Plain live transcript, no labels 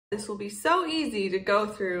This will be so easy to go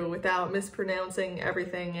through without mispronouncing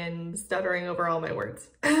everything and stuttering over all my words.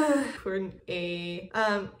 For a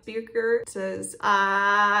speaker says,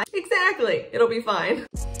 exactly, it'll be fine.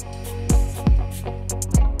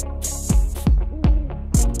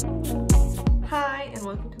 Hi, and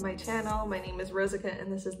welcome to my channel. My name is Rosica, and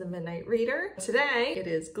this is the Midnight Reader. Today, it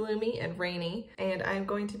is gloomy and rainy, and I'm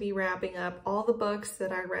going to be wrapping up all the books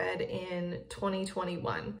that I read in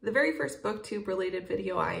 2021. The very first booktube related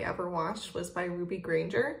video I ever watched was by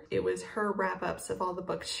Granger. It was her wrap-ups of all the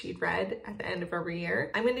books she'd read at the end of every year.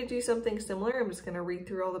 I'm going to do something similar. I'm just going to read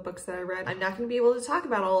through all the books that I read. I'm not going to be able to talk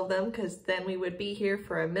about all of them because then we would be here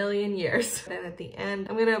for a million years. And at the end,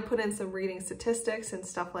 I'm going to put in some reading statistics and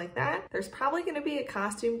stuff like that. There's probably going to be a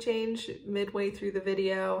costume change midway through the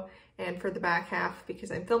video and for the back half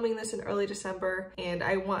because I'm filming this in early December and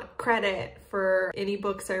I want credit for any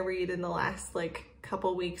books I read in the last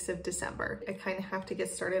couple weeks of December. I kind of have to get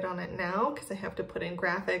started on it now because I have to put in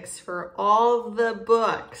graphics for all the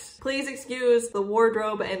books. Please excuse the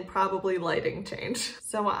wardrobe and probably lighting change.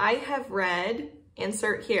 So I have read,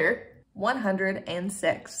 insert here,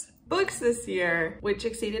 106 books this year, which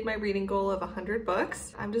exceeded my reading goal of 100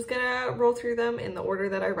 books. I'm just gonna roll through them in the order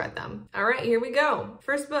that I read them. All right, here we go.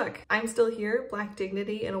 First book, I'm Still Here, Black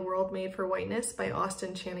Dignity in a World Made for Whiteness by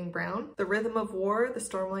Austen Channing Brown. The Rhythm of War, the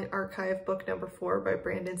Stormlight Archive, book number 4 by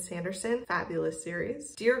Brandon Sanderson. Fabulous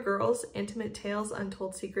series. Dear Girls, Intimate Tales,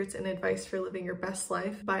 Untold Secrets, and Advice for Living Your Best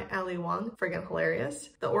Life by Ali Wong. Friggin' hilarious.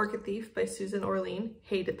 The Orchid Thief by Susan Orlean.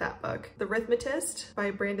 Hated that book. The Rhythmatist by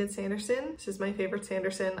Brandon Sanderson. This is my favorite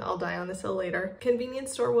Sanderson. I'll die on this hill later.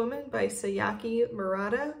 Convenience Store Woman by Sayaki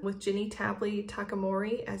Murata with Ginny Tapley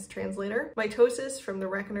Takamori as translator. Mitosis from the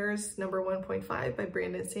Reckoners, number 1.5 by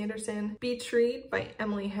Brandon Sanderson. Beach Read by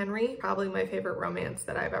Emily Henry, probably my favorite romance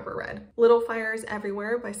that I've ever read. Little Fires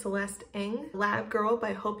Everywhere by Celeste Ng. Lab Girl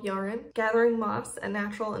by Hope Yaren. Gathering Moss, A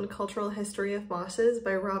Natural and Cultural History of Mosses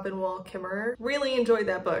by Robin Wall Kimmerer. Really enjoyed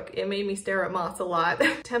that book. It made me stare at moss a lot.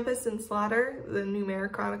 Tempest and Slaughter, The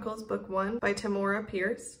Numeric Chronicles, book 1 by Tamora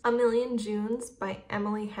Pierce. A Million Junes by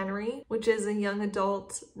Emily Henry, which is a young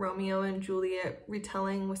adult Romeo and Juliet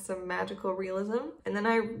retelling with some magical realism. And then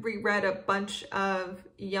I reread a bunch of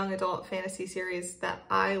young adult fantasy series that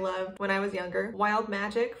I loved when I was younger. Wild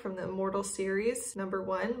Magic from the Immortal series, number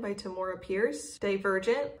 1 by Tamora Pierce.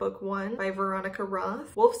 Divergent, book 1 by Veronica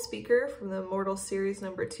Roth. Wolf Speaker from the Immortal series,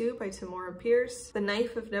 number 2 by Tamora Pierce. The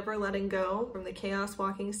Knife of Never Letting Go from the Chaos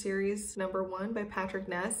Walking series, number 1 by Patrick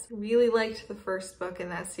Ness. Really liked the first book in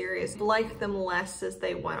that series. Liked them less as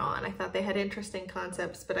they went on. I thought they had interesting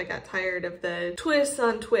concepts, but I got tired of the twists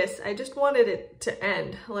on twists. I just wanted it to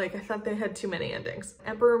end. I thought they had too many endings.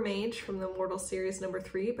 Emperor Mage from the Mortal series, number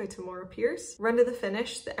 3 by Tamora Pierce. Run to the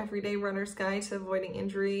Finish, The Everyday Runner's Guide to Avoiding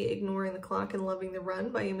Injury, Ignoring the Clock, and Loving the Run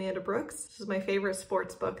by Amanda Brooks. This is my favorite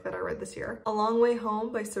sports book that I read this year. A Long Way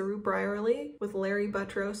Home by Saru Brierley with Larry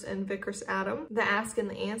Buttrose and Vickers Adam. The Ask and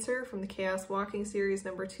the Answer from the Chaos Walking series,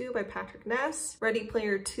 number 2 by Patrick Ness. Ready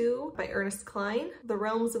Player 2 by Ernest Cline. The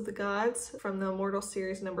Realms of the Gods from the Immortal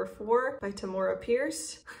series, number 4 by Tamora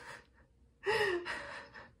Pierce.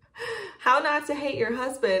 How Not to Hate Your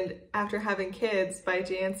Husband After Having Kids by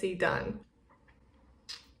Jancy Dunn.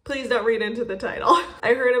 Please don't read into the title.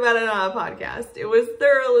 I heard about it on a podcast. It was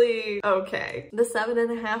thoroughly okay. The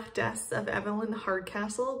 7.5 Deaths of Evelyn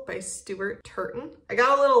Hardcastle by Stuart Turton. I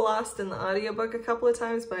got a little lost in the audiobook a couple of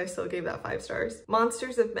times, but I still gave that 5 stars.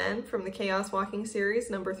 Monsters of Men from the Chaos Walking series,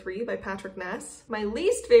 number 3 by Patrick Ness. My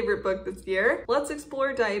least favorite book this year, Let's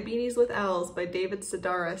Explore Diabetes with Owls by David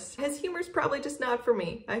Sedaris. His humor's probably just not for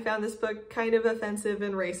me. I found this book kind of offensive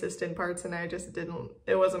and racist in parts, and I just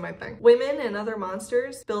it wasn't my thing. Women and Other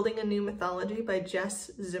Monsters, Building a New Mythology by Jess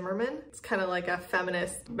Zimmerman. It's kind of like a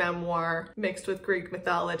feminist memoir mixed with Greek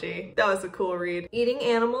mythology. That was a cool read. Eating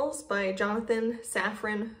Animals by Jonathan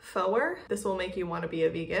Safran Foer. This will make you want to be a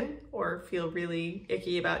vegan or feel really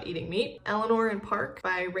icky about eating meat. Eleanor and Park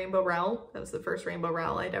by Rainbow Rowell. That was the first Rainbow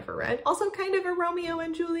Rowell I'd ever read. Also kind of a Romeo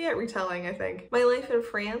and Juliet retelling, I think. My Life in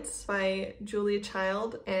France by Julia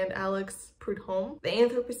Child and Alex Prudhomme. The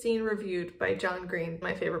Anthropocene Reviewed by John Green,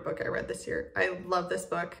 my favorite book I read this year. I love this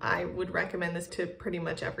book. I would recommend this to pretty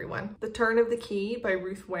much everyone. The Turn of the Key by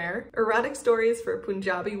Ruth Ware. Erotic Stories for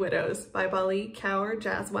Punjabi Widows by Bali Kaur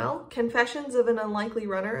Jaswell. Confessions of an Unlikely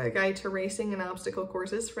Runner, A Guide to Racing and Obstacle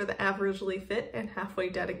Courses for the Averagely Fit and Halfway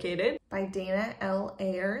Dedicated by Dana L.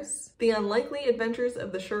 Ayers. The Unlikely Adventures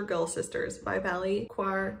of the Shergill Sisters by Bali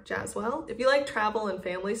Kaur Jaswell. If you like travel and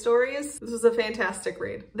family stories, this was a fantastic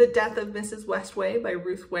read. The Death of Miss Mrs. Westway by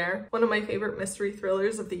Ruth Ware, one of my favorite mystery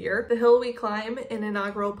thrillers of the year. The Hill We Climb, an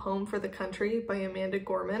inaugural poem for the country by Amanda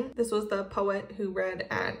Gorman. This was the poet who read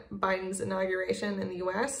at Biden's inauguration in the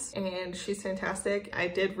US, and she's fantastic. I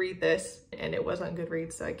did read this and it was on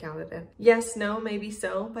Goodreads, so I counted it. Yes, No, Maybe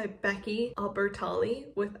So by Becky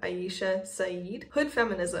Albertalli with Aisha Saeed. Hood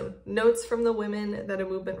Feminism, Notes from the Women That a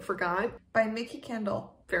Movement Forgot by Nikki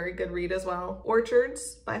Kendall. Very good read as well.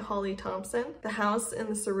 Orchards by Holly Thompson. The House in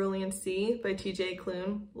the Cerulean Sea by T.J.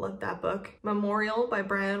 Klune. Love that book. Memorial by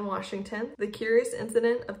Brian Washington. The Curious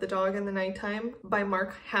Incident of the Dog in the Nighttime by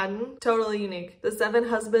Mark Haddon. Totally unique. The Seven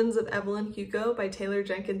Husbands of Evelyn Hugo by Taylor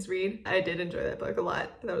Jenkins Reid. I did enjoy that book a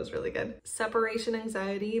lot. That was really good. Separation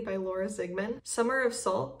Anxiety by Laura Zigman. Summer of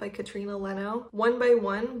Salt by Katrina Leno. One by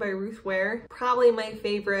One by Ruth Ware. Probably my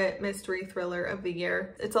favorite mystery thriller of the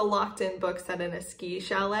year. It's a locked-in book set in a ski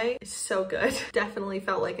chalet. It's so good. Definitely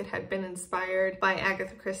felt like it had been inspired by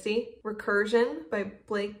Agatha Christie. Recursion by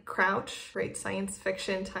Blake Crouch. Great science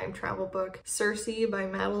fiction time travel book. Circe by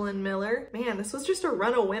Madeline Miller. Man, this was just a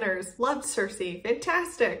run of winners. Loved Circe.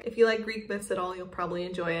 Fantastic. If you like Greek myths at all, you'll probably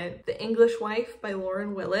enjoy it. The English Wife by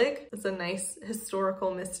Lauren Willig. It's a nice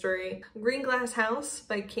historical mystery. Green Glass House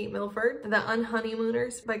by Kate Milford. The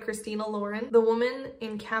Unhoneymooners by Christina Lauren. The Woman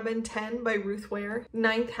in Cabin 10 by Ruth Ware.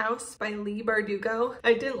 Ninth House by Lee Bardugo.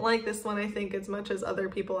 I didn't like this one, I think, as much as other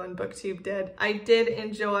people on BookTube did. I did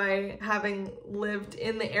enjoy having lived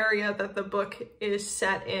in the area that the book is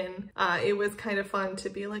set in. It was kind of fun to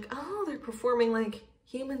be like, oh, they're performing like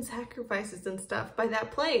human sacrifices and stuff by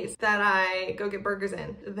that place that I go get burgers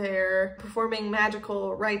in. They're performing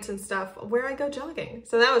magical rites and stuff where I go jogging.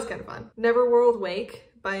 So that was kind of fun. Neverworld Wake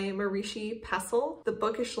by Marishi Pessel. The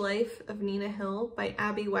Bookish Life of Nina Hill by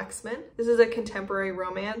Abby Wexman. This is a contemporary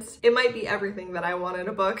romance. It might be everything that I want in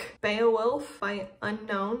a book. Beowulf by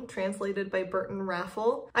Unknown, translated by Burton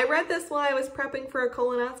Raffle. I read this while I was prepping for a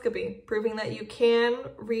colonoscopy, proving that you can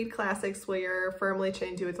read classics while you're firmly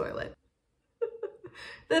chained to a toilet.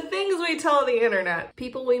 The things we tell the internet.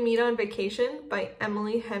 People We Meet on Vacation by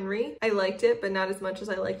Emily Henry. I liked it, but not as much as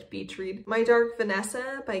I liked Beach Read. My Dark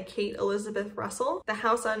Vanessa by Kate Elizabeth Russell. The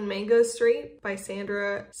House on Mango Street by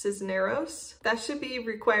Sandra Cisneros. That should be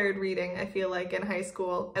required reading, I feel like, in high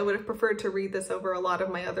school. I would have preferred to read this over a lot of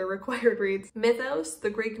my other required reads. Mythos, The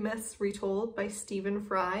Greek Myths Retold by Stephen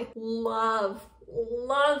Fry. Love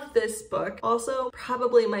this book. Also,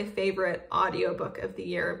 probably my favorite audiobook of the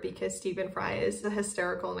year because Stephen Fry is the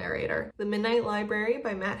hysterical narrator. The Midnight Library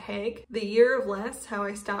by Matt Haig. The Year of Less, How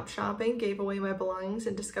I Stopped Shopping, Gave Away My Belongings,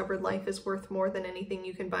 and Discovered Life is Worth More Than Anything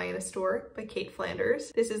You Can Buy in a Store by Kate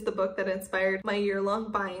Flanders. This is the book that inspired my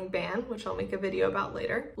year-long buying ban, which I'll make a video about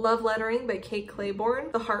later. Love Lettering by Kate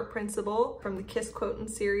Claiborne. The Heart Principle from the Kiss Quotin'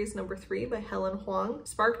 Series number 3 by Helen Huang.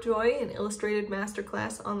 Spark Joy, an illustrated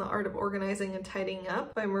masterclass on the art of organizing and tidying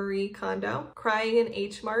up by Marie Kondo. Crying in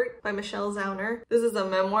H Mart by Michelle Zauner. This is a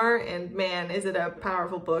memoir, and man, is it a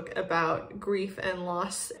powerful book about grief and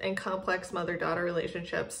loss and complex mother-daughter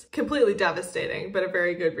relationships. Completely devastating, but a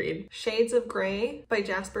very good read. Shades of Grey by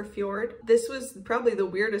Jasper Fjord. This was probably the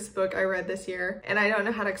weirdest book I read this year, and I don't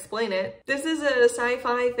know how to explain it. This is a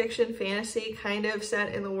sci-fi fiction fantasy kind of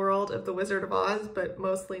set in the world of The Wizard of Oz, but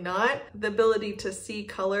mostly not. The ability to see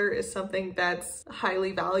color is something that's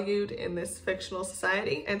highly valued in this fictional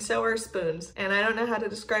society, and so are spoons. And I don't know how to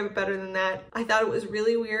describe it better than that. I thought it was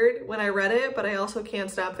really weird when I read it, but I also can't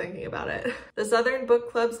stop thinking about it. The Southern Book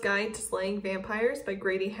Club's Guide to Slaying Vampires by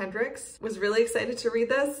Grady Hendrix. Was really excited to read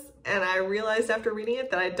this, and I realized after reading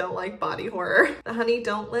it that I don't like body horror. The Honey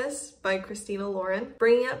Dauntless by Christina Lauren.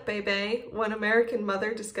 Bringing Up Bebe, When American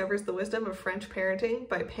Mother Discovers the Wisdom of French Parenting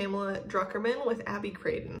by Pamela Druckerman with Abby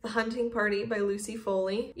Creighton. The Hunting Party by Lucy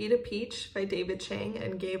Foley. Eat a Peach by David Chang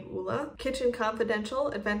and Gabe Ula. Kitchen Confidential,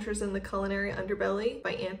 Adventures in the Culinary Underbelly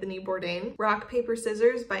by Anthony Bourdain. Rock, Paper,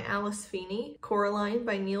 Scissors by Alice Feeney. Coraline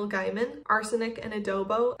by Neil Gaiman. Arsenic and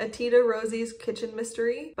Adobo, Atita Rosie's Kitchen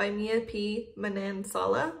Mystery by Mia P.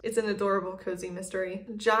 Manansala. It's an adorable cozy mystery.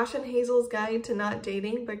 Josh and Hazel's Guide to Not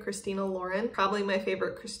Dating by Christina Lauren. Probably my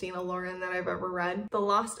favorite Christina Lauren that I've ever read. The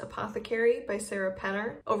Lost Apothecary by Sarah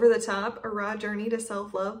Penner. Over the Top, A Raw Journey to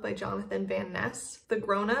Self-Love by Jonathan Van Ness. The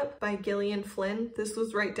Grown Up by Gillian Flynn. This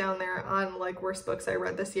was right down there on like worst books I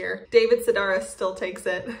read this year. David Sedaris still takes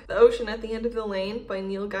it. The Ocean at the End of the Lane by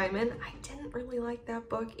Neil Gaiman. I didn't really like that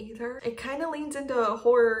book either. It kind of leans into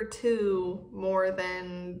horror too more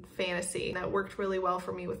than fantasy. That worked really well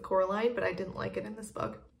for me with Coraline, but I didn't like it in this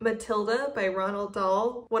book. Matilda by Roald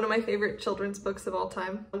Dahl, one of my favorite children's books of all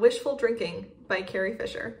time. Wishful Drinking by Carrie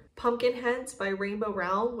Fisher. Pumpkinheads by Rainbow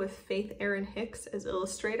Rowell with Faith Erin Hicks as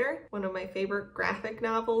illustrator, one of my favorite graphic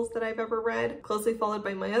novels that I've ever read, closely followed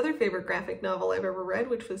by my other favorite graphic novel I've ever read,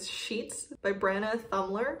 which was Sheets by Brenna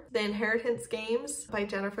Thumler. The Inheritance Games by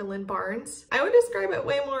Jennifer Lynn Barnes. I would describe it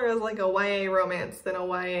way more as like a YA romance than a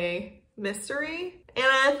YA mystery, and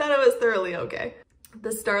I thought it was thoroughly okay.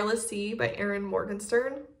 The Starless Sea by Erin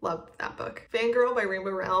Morgenstern. Loved that book. Fangirl by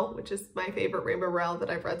Rainbow Rowell, which is my favorite Rainbow Rowell that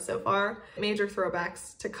I've read so far. Major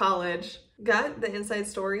throwbacks to college. Gut, the inside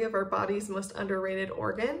story of our body's most underrated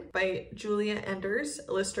organ by Julia Enders,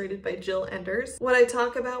 illustrated by Jill Enders. What I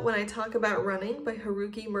Talk About When I Talk About Running by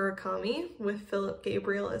Haruki Murakami with Philip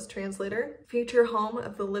Gabriel as translator. Future Home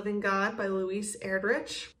of the Living God by Louise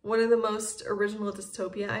Erdrich. One of the most original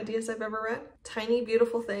dystopia ideas I've ever read. Tiny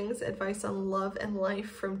Beautiful Things, Advice on Love and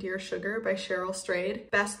Life from Dear Sugar by Cheryl Strayed.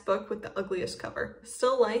 Best book with the ugliest cover.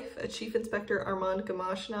 Still Life, a Chief Inspector Armand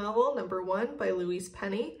Gamache novel, #1 by Louise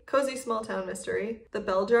Penny. Cozy Small Town Mystery. The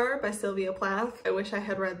Bell Jar by Sylvia Plath. I wish I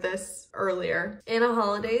had read this earlier. Anna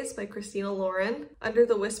Holidays by Christina Lauren. Under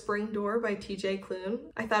the Whispering Door by TJ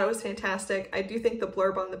Klune. I thought it was fantastic. I do think the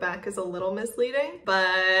blurb on the back is a little misleading, but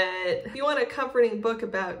if you want a comforting book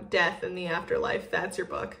about death and the afterlife, that's your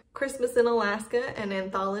book. Christmas in Alaska, an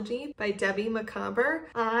anthology by Debbie Macabre.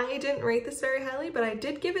 I didn't rate this very highly, but I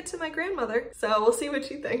did give it to my grandmother, so we'll see what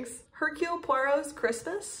she thinks. Hercule Poirot's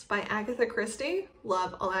Christmas by Agatha Christie.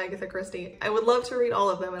 Love all Agatha Christie. I would love to read all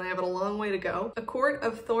of them, and I have a long way to go. A Court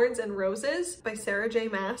of Thorns and Roses by Sarah J.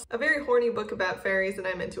 Maas. A very horny book about fairies, and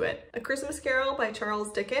I'm into it. A Christmas Carol by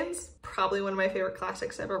Charles Dickens. Probably one of my favorite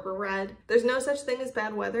classics I've ever read. There's No Such Thing as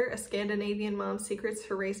Bad Weather, A Scandinavian Mom's Secrets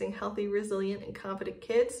for Raising Healthy, Resilient, and Confident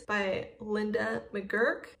Kids by Linda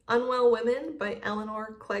McGurk. Unwell Women by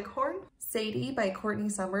Eleanor Cleghorn. Sadie by Courtney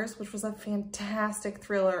Summers, which was a fantastic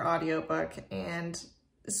thriller audiobook and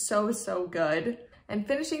so good. And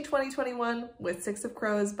finishing 2021 with 6 of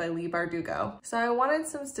Crows by Leigh Bardugo. So I wanted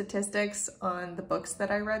some statistics on the books that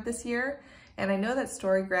I read this year, and I know that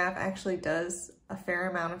Storygraph actually does a fair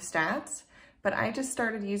amount of stats, but I just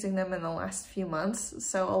started using them in the last few months,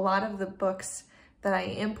 so a lot of the books that I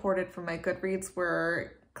imported from my Goodreads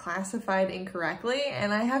were classified incorrectly,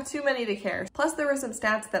 and I have too many to care. Plus there were some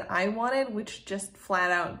stats that I wanted which just flat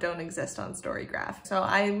out don't exist on Storygraph. So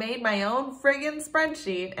I made my own friggin'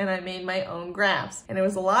 spreadsheet and I made my own graphs. And it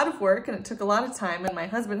was a lot of work and it took a lot of time, and my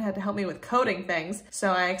husband had to help me with coding things,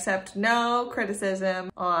 so I accept no criticism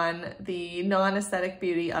on the non-aesthetic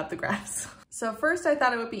beauty of the graphs. So first I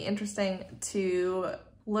thought it would be interesting to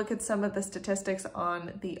look at some of the statistics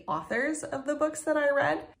on the authors of the books that I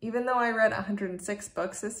read. Even though I read 106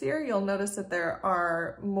 books this year, you'll notice that there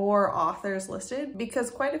are more authors listed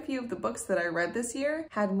because quite a few of the books that I read this year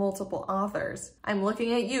had multiple authors. I'm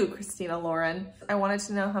looking at you, Christina Lauren. I wanted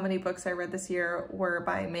to know how many books I read this year were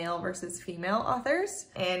by male versus female authors.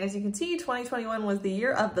 And as you can see, 2021 was the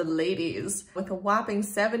year of the ladies, with a whopping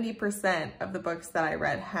 70% of the books that I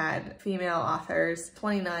read had female authors,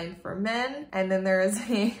 29 for men, and then there is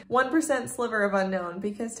a 1% sliver of unknown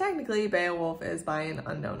because technically Beowulf is by an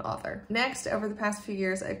unknown author. Next, over the past few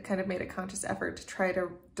years, I've kind of made a conscious effort to try to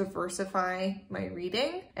diversify my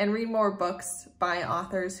reading and read more books by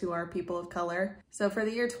authors who are people of color. So for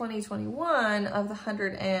the year 2021, of the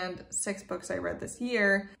 106 books I read this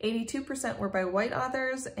year, 82% were by white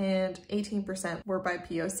authors and 18% were by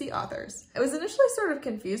POC authors. I was initially sort of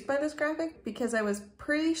confused by this graphic because I was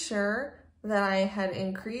pretty sure that I had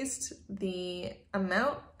increased the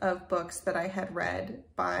amount of books that I had read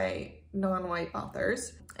by non-white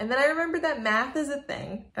authors. And then I remembered that math is a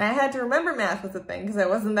thing. And I had to remember math was a thing because I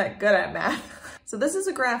wasn't that good at math. So this is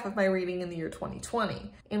a graph of my reading in the year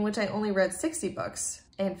 2020, in which I only read 60 books,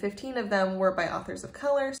 and 15 of them were by authors of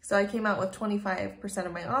color. So I came out with 25%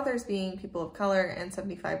 of my authors being people of color and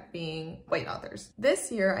 75 being white authors.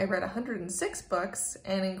 This year I read 106 books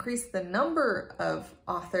and increased the number of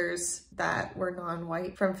authors that were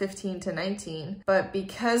non-white from 15 to 19. But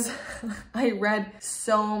because I read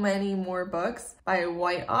so many more books by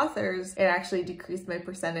white authors, it actually decreased my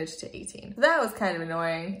percentage to 18. So that was kind of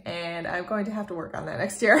annoying, and I'm going to have to work on that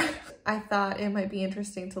next year. I thought it might be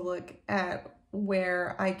interesting to look at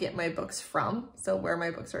where I get my books from, so where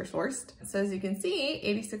my books are sourced. So as you can see,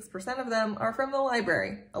 86% of them are from the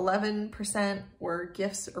library, 11% were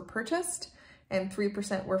gifts or purchased, and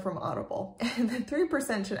 3% were from Audible. And the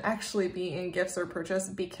 3% should actually be in gifts or purchase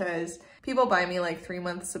because people buy me like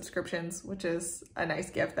 3-month subscriptions, which is a nice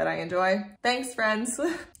gift that I enjoy. Thanks, friends.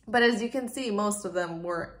 But as you can see, most of them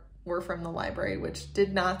were from the library, which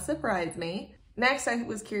did not surprise me. Next, I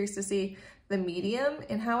was curious to see the medium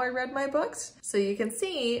in how I read my books. So you can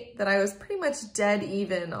see that I was pretty much dead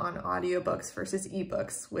even on audiobooks versus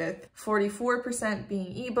ebooks, with 44%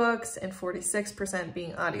 being ebooks and 46%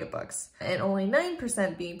 being audiobooks, and only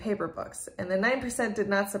 9% being paper books. And the 9% did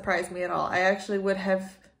not surprise me at all. I actually would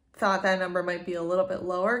have thought that number might be a little bit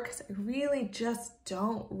lower because I really just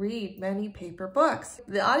don't read many paper books.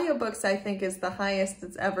 The audiobooks I think is the highest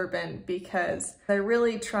it's ever been because I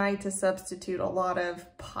really tried to substitute a lot of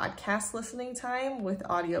podcast listening time with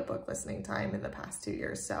audiobook listening time in the past 2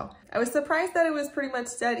 years. So I was surprised that it was pretty much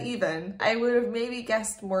dead even. I would have maybe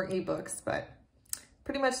guessed more ebooks, but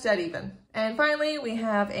pretty much dead even. And finally, we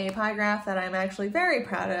have a pie graph that I'm actually very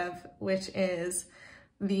proud of, which is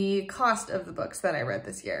the cost of the books that I read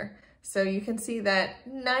this year. So you can see that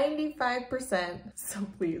 95%, so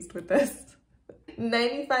pleased with this,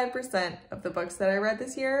 95% of the books that I read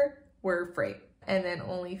this year were free, and then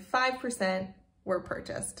only 5% were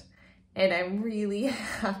purchased. And I'm really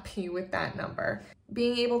happy with that number.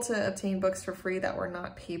 Being able to obtain books for free that were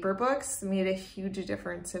not paper books made a huge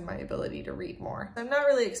difference in my ability to read more. I'm not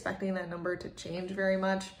really expecting that number to change very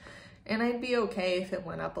much, and I'd be okay if it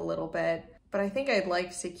went up a little bit. But I think I'd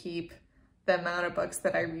like to keep the amount of books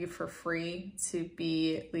that I read for free to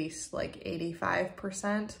be at least like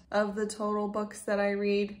 85% of the total books that I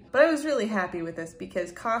read. But I was really happy with this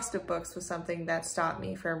because cost of books was something that stopped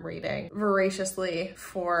me from reading voraciously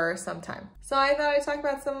for some time. So I thought I'd talk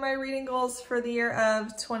about some of my reading goals for the year of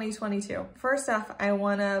 2022. First off, I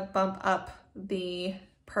want to bump up the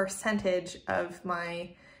percentage of my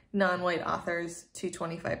non-white authors to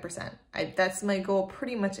 25%. That's my goal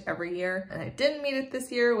pretty much every year, and I didn't meet it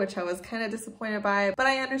this year, which I was kind of disappointed by, but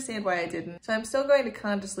I understand why I didn't. So I'm still going to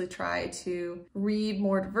consciously try to read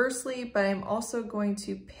more diversely, but I'm also going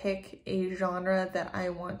to pick a genre that I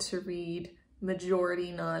want to read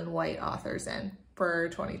majority non-white authors in for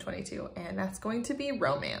 2022, and that's going to be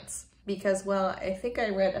romance. Because, well, I think I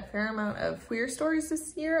read a fair amount of queer stories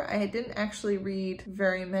this year. I didn't actually read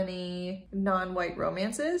very many non-white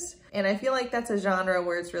romances. And I feel like that's a genre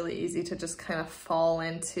where it's really easy to just kind of fall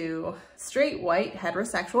into straight white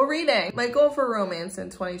heterosexual reading. My goal for romance in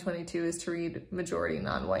 2022 is to read majority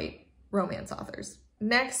non-white romance authors.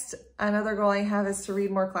 Next, another goal I have is to read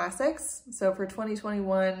more classics. So for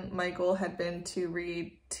 2021, my goal had been to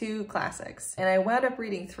read 2 classics, and I wound up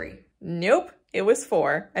reading 3. Nope, it was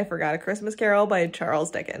 4. I forgot A Christmas Carol by Charles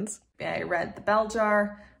Dickens. I read The Bell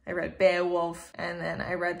Jar, I read Beowulf, and then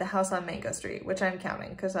I read The House on Mango Street, which I'm counting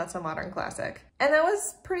because that's a modern classic. And that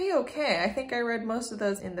was pretty okay. I think I read most of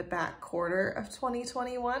those in the back quarter of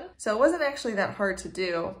 2021. So it wasn't actually that hard to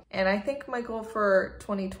do. And I think my goal for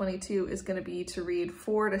 2022 is going to be to read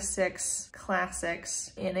 4 to 6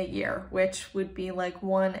 classics in a year, which would be like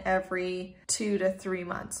 1 every 2 to 3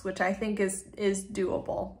 months, which I think is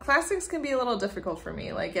doable. Classics can be a little difficult for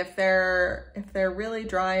me. Like if they're really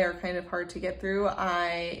dry or kind of hard to get through,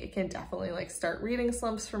 it can definitely like start reading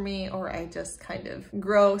slumps for me, or I just kind of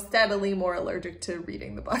grow steadily more allergic to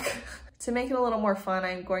reading the book. To make it a little more fun,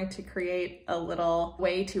 I'm going to create a little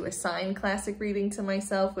way to assign classic reading to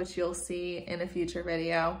myself, which you'll see in a future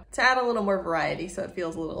video, to add a little more variety so it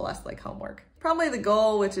feels a little less like homework. Probably the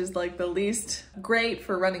goal, which is like the least great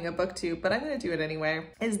for running a booktube, but I'm going to do it anyway,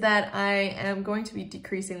 is that I am going to be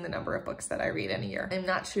decreasing the number of books that I read in a year. I'm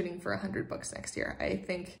not shooting for 100 books next year. I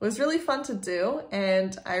think it was really fun to do,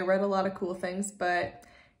 and I read a lot of cool things, but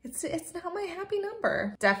it's not my happy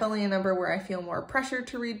number. Definitely a number where I feel more pressure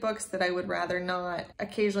to read books that I would rather not.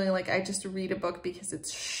 Occasionally, like I just read a book because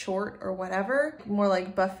it's short or whatever. More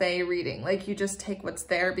like buffet reading, like you just take what's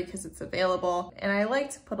there because it's available. And I like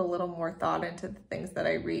to put a little more thought into the things that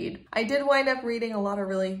I read. I did wind up reading a lot of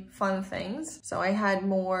really fun things. So I had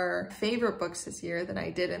more favorite books this year than I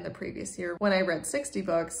did in the previous year when I read 60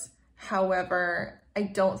 books. However, I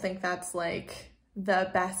don't think that's like the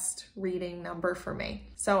best reading number for me.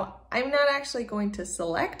 So I'm not actually going to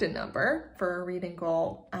select a number for a reading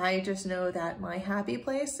goal. I just know that my happy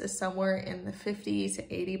place is somewhere in the 50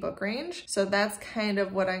 to 80 book range. So that's kind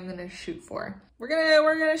of what I'm gonna shoot for. We're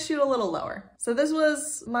gonna shoot a little lower. So this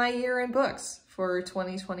was my year in books for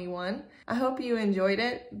 2021. I hope you enjoyed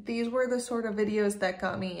it. These were the sort of videos that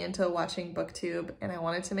got me into watching BookTube, and I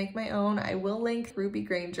wanted to make my own. I will link Ruby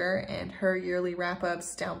Granger and her yearly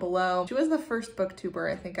wrap-ups down below. She was the first booktuber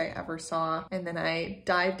I think I ever saw, and then I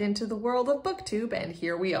dived into the world of BookTube, and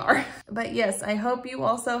here we are. But yes, I hope you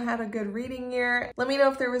also had a good reading year. Let me know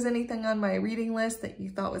if there was anything on my reading list that you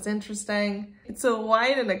thought was interesting. It's a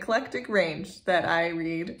wide and eclectic range that I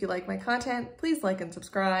read. If you like my content, please like and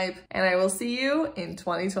subscribe, and I will see you in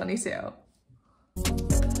 2022.